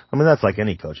 I mean, that's like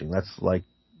any coaching. That's like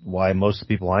why most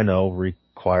people I know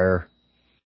require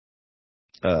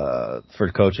a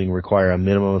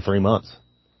minimum of 3 months.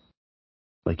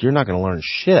 Like, you're not going to learn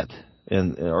shit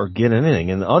or get anything.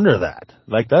 And under that,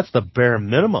 like, that's the bare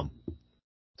minimum.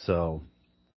 So,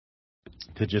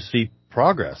 to just see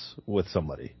progress with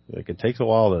somebody, like, it takes a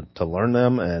while to learn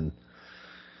them. And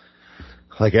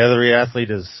like every athlete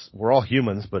we're all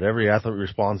humans, but every athlete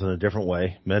responds in a different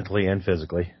way, mentally and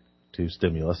physically, to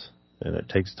stimulus. And it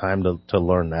takes time to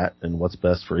learn that and what's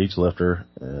best for each lifter.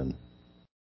 And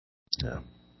yeah,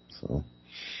 so.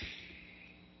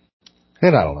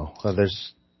 And I don't know.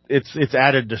 It's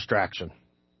added distraction.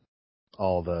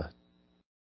 All that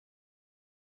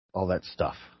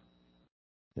stuff.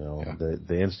 The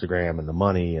Instagram and the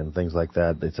money and things like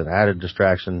that. It's an added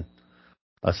distraction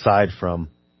aside from,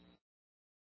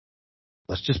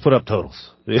 let's just put up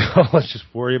totals. Let's just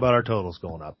worry about our totals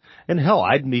going up. And hell,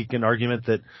 I'd make an argument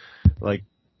that, like,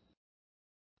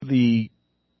 the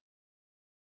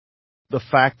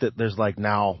fact that there's, like,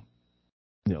 now,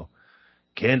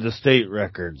 Kansas State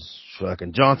records,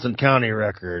 fucking Johnson County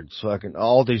records, fucking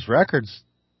all these records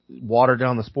water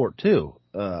down the sport too.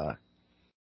 It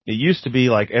used to be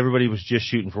like everybody was just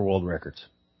shooting for world records.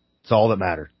 It's all that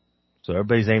mattered. So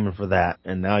everybody's aiming for that.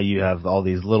 And now you have all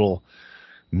these little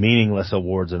meaningless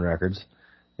awards and records.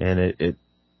 And it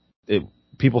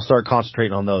people start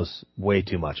concentrating on those way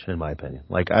too much, in my opinion.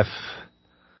 Like,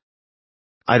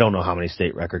 I don't know how many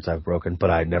state records I've broken, but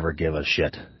I never give a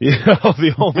shit.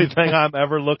 The only thing I'm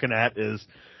ever looking at is,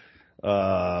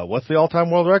 what's the all-time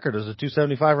world record? Is it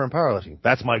 275 in powerlifting?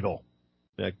 That's my goal.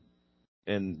 Like,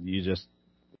 and you just,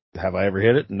 have I ever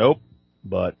hit it? Nope.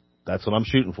 But that's what I'm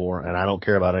shooting for, and I don't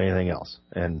care about anything else.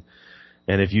 And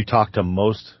if you talk to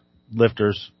most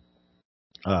lifters,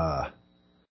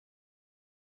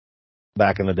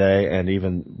 back in the day, and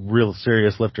even real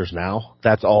serious lifters now,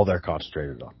 that's all they're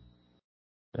concentrated on.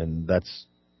 And that's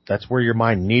where your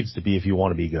mind needs to be if you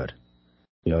want to be good.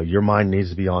 Your mind needs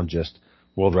to be on just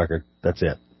world record. That's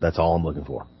it. That's all I'm looking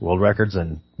for. World records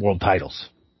and world titles.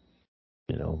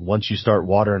 Once you start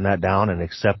watering that down and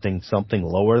accepting something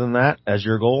lower than that as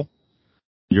your goal,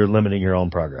 you're limiting your own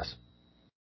progress.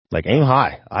 Like, aim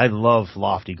high. I love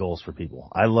lofty goals for people.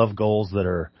 I love goals that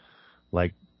are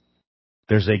like,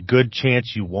 there's a good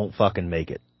chance you won't fucking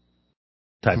make it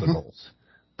type of goals.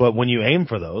 But when you aim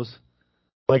for those,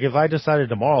 like, if I decided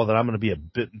tomorrow that I'm going to be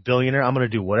a billionaire, I'm going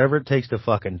to do whatever it takes to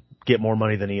fucking get more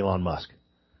money than Elon Musk.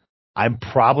 I'm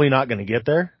probably not going to get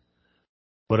there.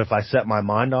 But if I set my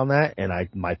mind on that and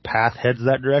my path heads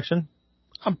that direction,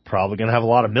 I'm probably going to have a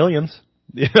lot of millions.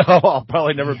 I'll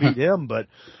probably never beat him,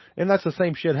 and that's the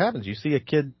same shit happens. You see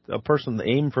a person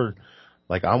aim for,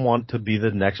 like, I want to be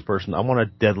the next person. I want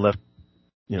to deadlift,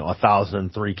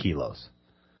 1,003 kilos.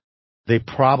 They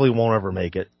probably won't ever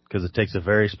make it because it takes a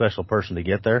very special person to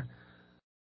get there.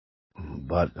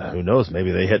 But who knows?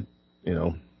 Maybe they hit,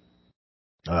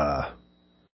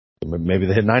 maybe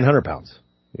they hit 900 pounds.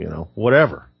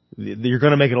 Whatever. You're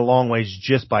going to make it a long ways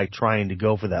just by trying to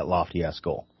go for that lofty ass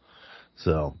goal.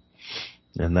 So,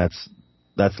 and that's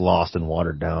lost and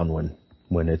watered down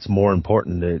when it's more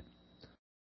important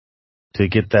to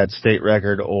get that state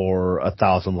record or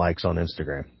 1,000 likes on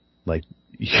Instagram. Like,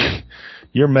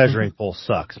 your measuring pole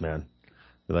sucks, man.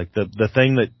 Like, the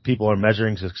thing that people are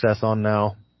measuring success on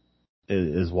now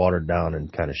is watered down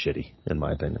and kind of shitty, in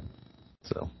my opinion.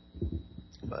 So,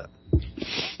 but.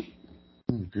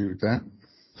 I agree with that.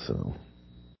 So,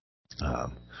 I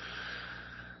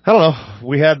don't know.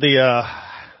 We had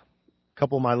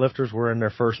couple of my lifters were in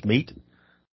their first meet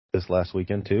this last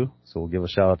weekend too. So we'll give a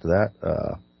shout out to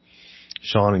that.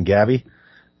 Sean and Gabby.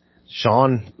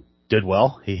 Sean did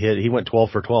well. He went 12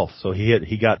 for 12. So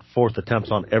he got fourth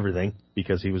attempts on everything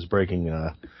because he was breaking,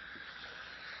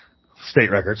 state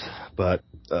records. But,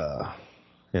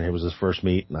 and it was his first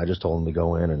meet, and I just told him to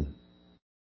go in, and,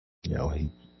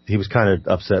 he was kind of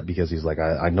upset because he's like,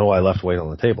 I know I left weight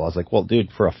on the table. I was like, well, dude,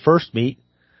 for a first meet,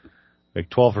 like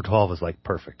 12 for 12 is like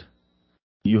perfect.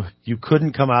 You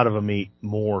couldn't come out of a meet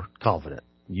more confident.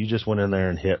 You just went in there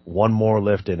and hit one more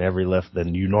lift in every lift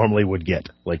than you normally would get.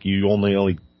 Like, you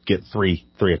only get three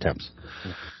attempts.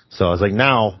 So I was like,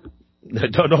 now,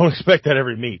 don't expect that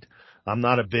every meet. I'm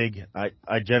not a big, I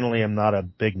generally am not a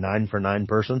big 9 for 9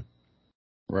 person.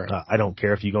 Right. I don't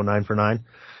care if you go 9 for 9.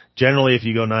 Generally, if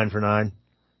you go 9 for 9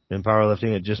 in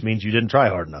powerlifting, it just means you didn't try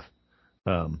hard enough.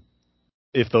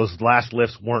 If those last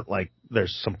lifts weren't like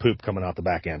there's some poop coming out the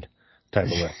back end type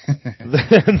of lift,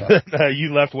 then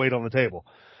you left weight on the table.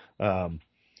 But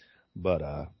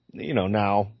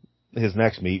now his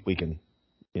next meet we can,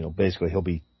 basically he'll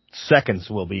be seconds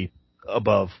will be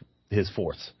above his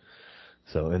fourths.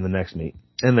 So in the next meet.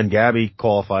 And then Gabby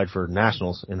qualified for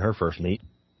nationals in her first meet.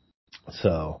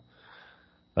 So,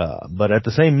 but at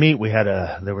the same meet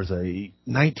there was a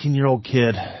 19-year-old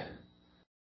kid.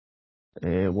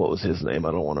 And what was his name?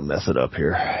 I don't want to mess it up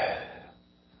here.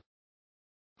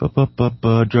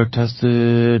 Drug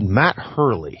tested Matt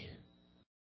Hurley.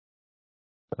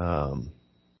 Probably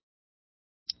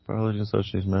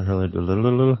Association Matt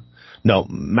Hurley. No,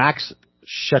 Max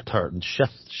Schethar.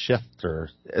 Sehthar.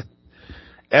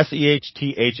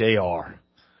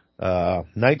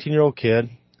 19-year-old kid.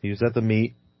 He was at the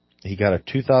meet. He got a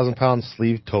 2,000-pound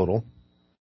sleeve total.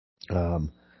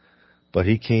 But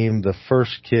he came the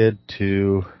first kid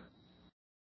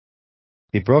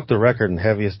he broke the record in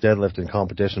heaviest deadlift in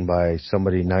competition by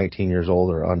somebody 19 years old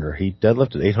or under. He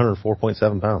deadlifted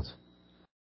 804.7 pounds.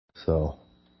 So,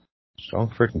 strong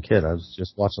freaking kid. I was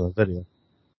just watching the video.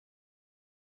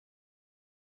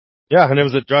 Yeah, and it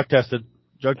was a drug tested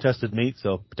meet,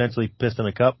 so potentially pissed in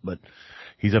a cup, but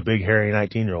he's a big, hairy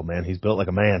 19-year-old man. He's built like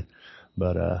a man.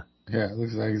 But, yeah, it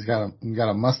looks like he's got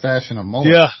a mustache and a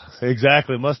mullet. Yeah,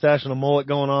 exactly. Mustache and a mullet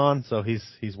going on, so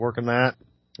he's working that.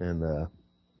 And,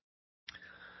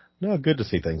 no, good to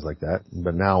see things like that.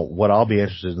 But now what I'll be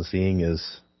interested in seeing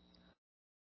is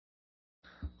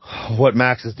what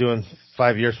Max is doing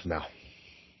 5 years from now.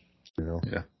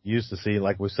 Yeah. Used to see,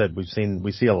 like we said, we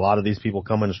see a lot of these people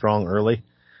come in strong early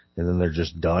and then they're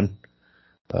just done.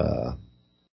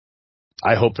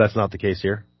 I hope that's not the case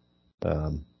here.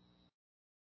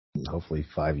 Hopefully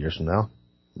 5 years from now,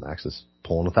 Max is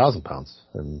pulling 1,000 pounds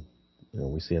and,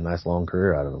 we see a nice long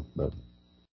career out of him, but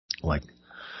like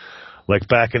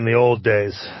back in the old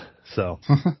days. So,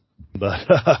 but,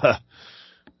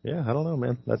 yeah, I don't know,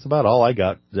 man. That's about all I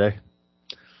got today.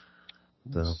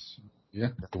 So, yeah.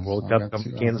 the World Cup comes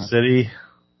to Kansas City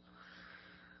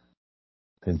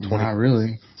in 20. Not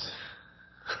really.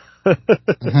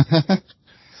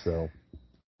 So,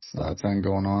 that's not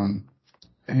going on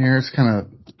here. It's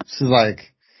this is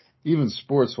like, even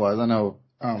sports wise, I don't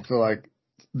feel like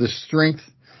the strength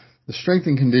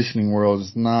and conditioning world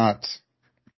is not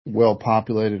well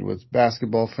populated with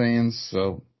basketball fans.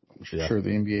 So I'm sure the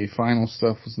NBA final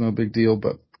stuff was no big deal,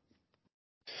 but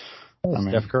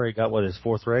Steph Curry got his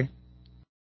fourth ring?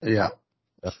 Yeah.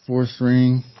 Fourth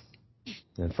ring.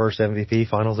 And first MVP,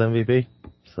 finals MVP.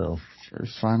 So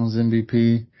first finals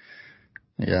MVP.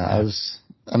 Yeah, I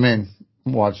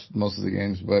watched most of the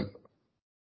games, but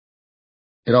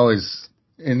it always,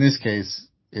 in this case,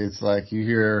 it's like you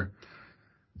hear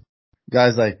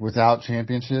guys like without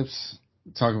championships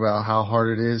talk about how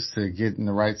hard it is to get in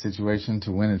the right situation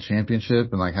to win a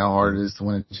championship and like how hard it is to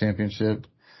win a championship.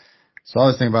 So I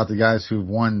always think about the guys who've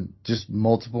won just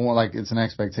multiple, like it's an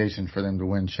expectation for them to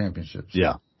win championships.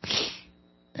 Yeah.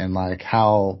 And like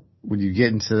how would you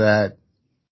get into that?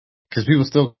 Cause people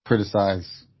still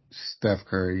criticize Steph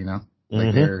Curry,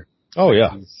 like they're,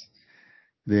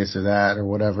 this or that or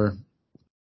whatever.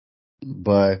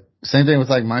 But same thing with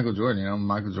like Michael Jordan,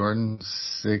 Michael Jordan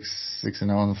 6-0 in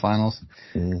the finals.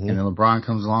 And then LeBron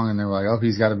comes along and they're like, oh,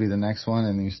 he's got to be the next one.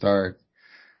 And you start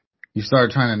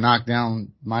trying to knock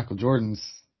down Michael Jordan's,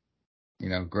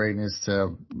 greatness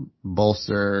to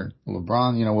bolster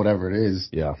LeBron, whatever it is.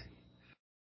 Yeah.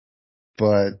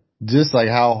 But just like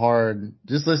how hard,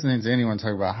 just listening to anyone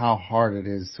talk about how hard it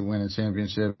is to win a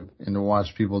championship and to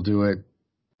watch people do it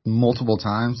multiple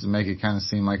times and make it kind of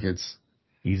seem like it's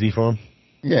easy for them.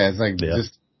 Yeah, it's like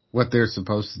just what they're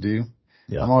supposed to do.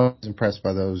 Yeah. I'm always impressed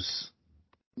by those,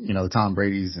 the Tom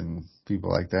Brady's and people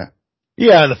like that.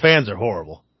 Yeah, the fans are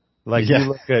horrible. Like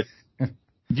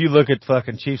you look at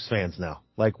fucking Chiefs fans now.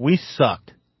 Like we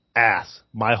sucked ass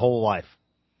my whole life.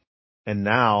 And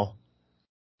now,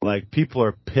 like people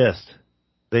are pissed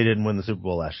they didn't win the Super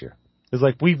Bowl last year. It's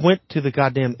like we went to the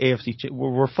goddamn AFC.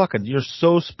 We're fucking, you're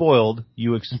so spoiled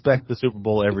you expect the Super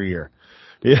Bowl every year.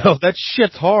 That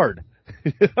shit's hard.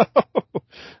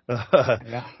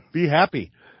 Be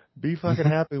happy. Be fucking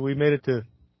happy we made it to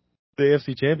the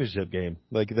AFC Championship game.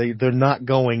 Like they're not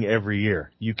going every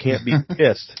year. You can't be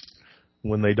pissed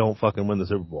when they don't fucking win the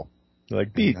Super Bowl. Like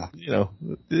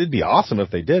it'd be awesome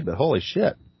if they did, but holy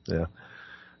shit. Yeah.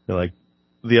 They're like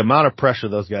the amount of pressure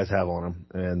those guys have on them,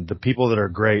 and the people that are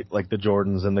great, like the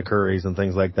Jordans and the Currys and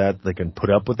things like that, they can put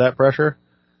up with that pressure.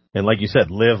 And like you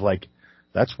said, live like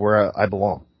that's where I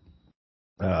belong.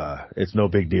 It's no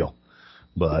big deal.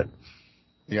 But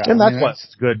Yeah, and that's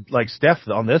what's good. Like Steph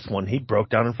on this one, he broke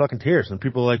down in fucking tears, and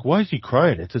people are like, "Why is he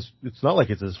crying? It's not like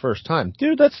it's his first time,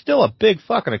 dude. That's still a big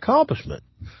fucking accomplishment.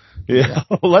 Yeah,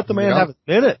 let the man have a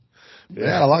minute." They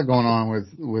had a lot going on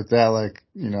with that. Like,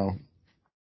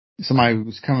 somebody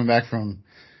was coming back from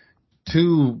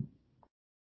two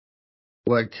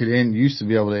what used to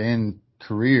be able to end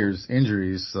careers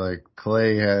injuries. Like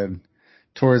Clay had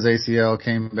tore his ACL,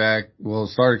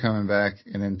 started coming back,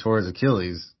 and then tore his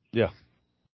Achilles. Yeah.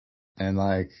 And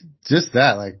like just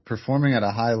that, like performing at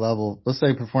a high level, let's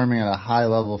say performing at a high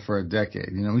level for a decade.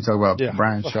 We talk about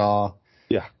Brian Shaw.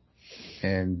 Yeah.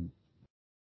 And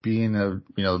being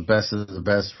the best of the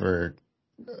best for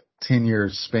 10-year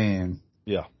span.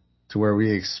 Yeah. To where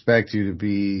we expect you to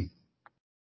be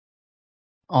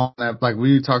on that. Like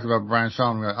we talked about Brian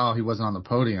Shaw and we're like, oh, he wasn't on the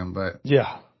podium, but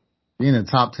yeah, being a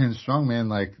top 10 strongman,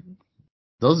 like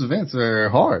those events are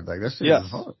hard. Like that shit is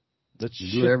hard. Do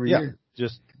it every year.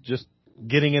 Just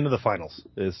getting into the finals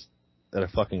is a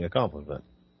fucking accomplishment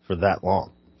for that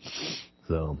long.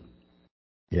 So,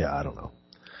 yeah, I don't know.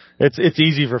 It's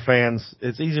easy for fans.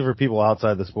 It's easy for people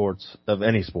outside the sports of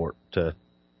any sport to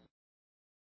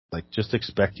like just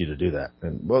expect you to do that.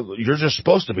 And well, you're just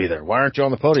supposed to be there. Why aren't you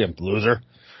on the podium, loser?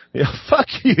 Fuck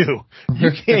you.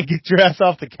 You can't get your ass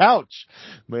off the couch,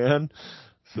 man.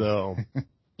 So,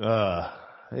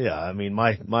 yeah, I mean,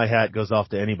 my hat goes off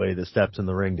to anybody that steps in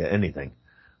the ring to anything.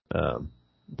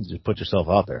 Just put yourself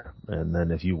out there, and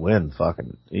then if you win,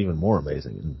 fucking even more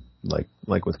amazing. And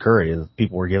like with Curry,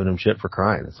 people were giving him shit for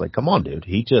crying. It's like, come on, dude,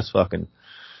 he just fucking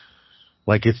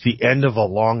like it's the end of a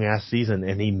long ass season,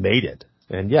 and he made it.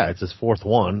 And yeah, it's his fourth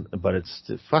one, but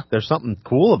there's something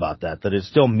cool about that it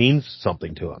still means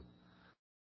something to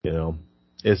him.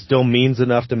 It still means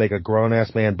enough to make a grown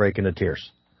ass man break into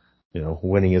tears.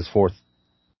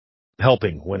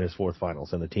 Helping win his fourth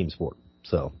finals in a team sport.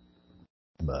 So,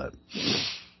 but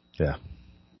yeah.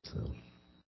 So,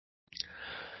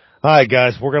 all right,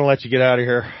 guys, we're gonna let you get out of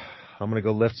here. I'm gonna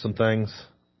go lift some things.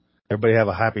 Everybody have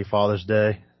a happy Father's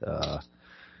Day.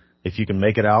 If you can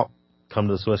make it out, come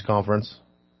to the Swiss conference.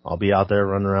 I'll be out there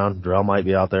running around. Drell might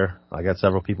be out there. I got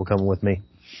several people coming with me.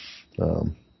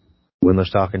 Windler's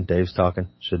talking. Dave's talking.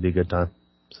 Should be a good time.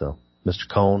 So Mr.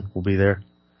 Cohn will be there.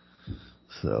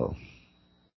 So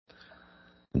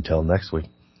until next week.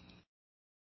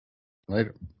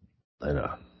 Later.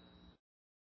 Later.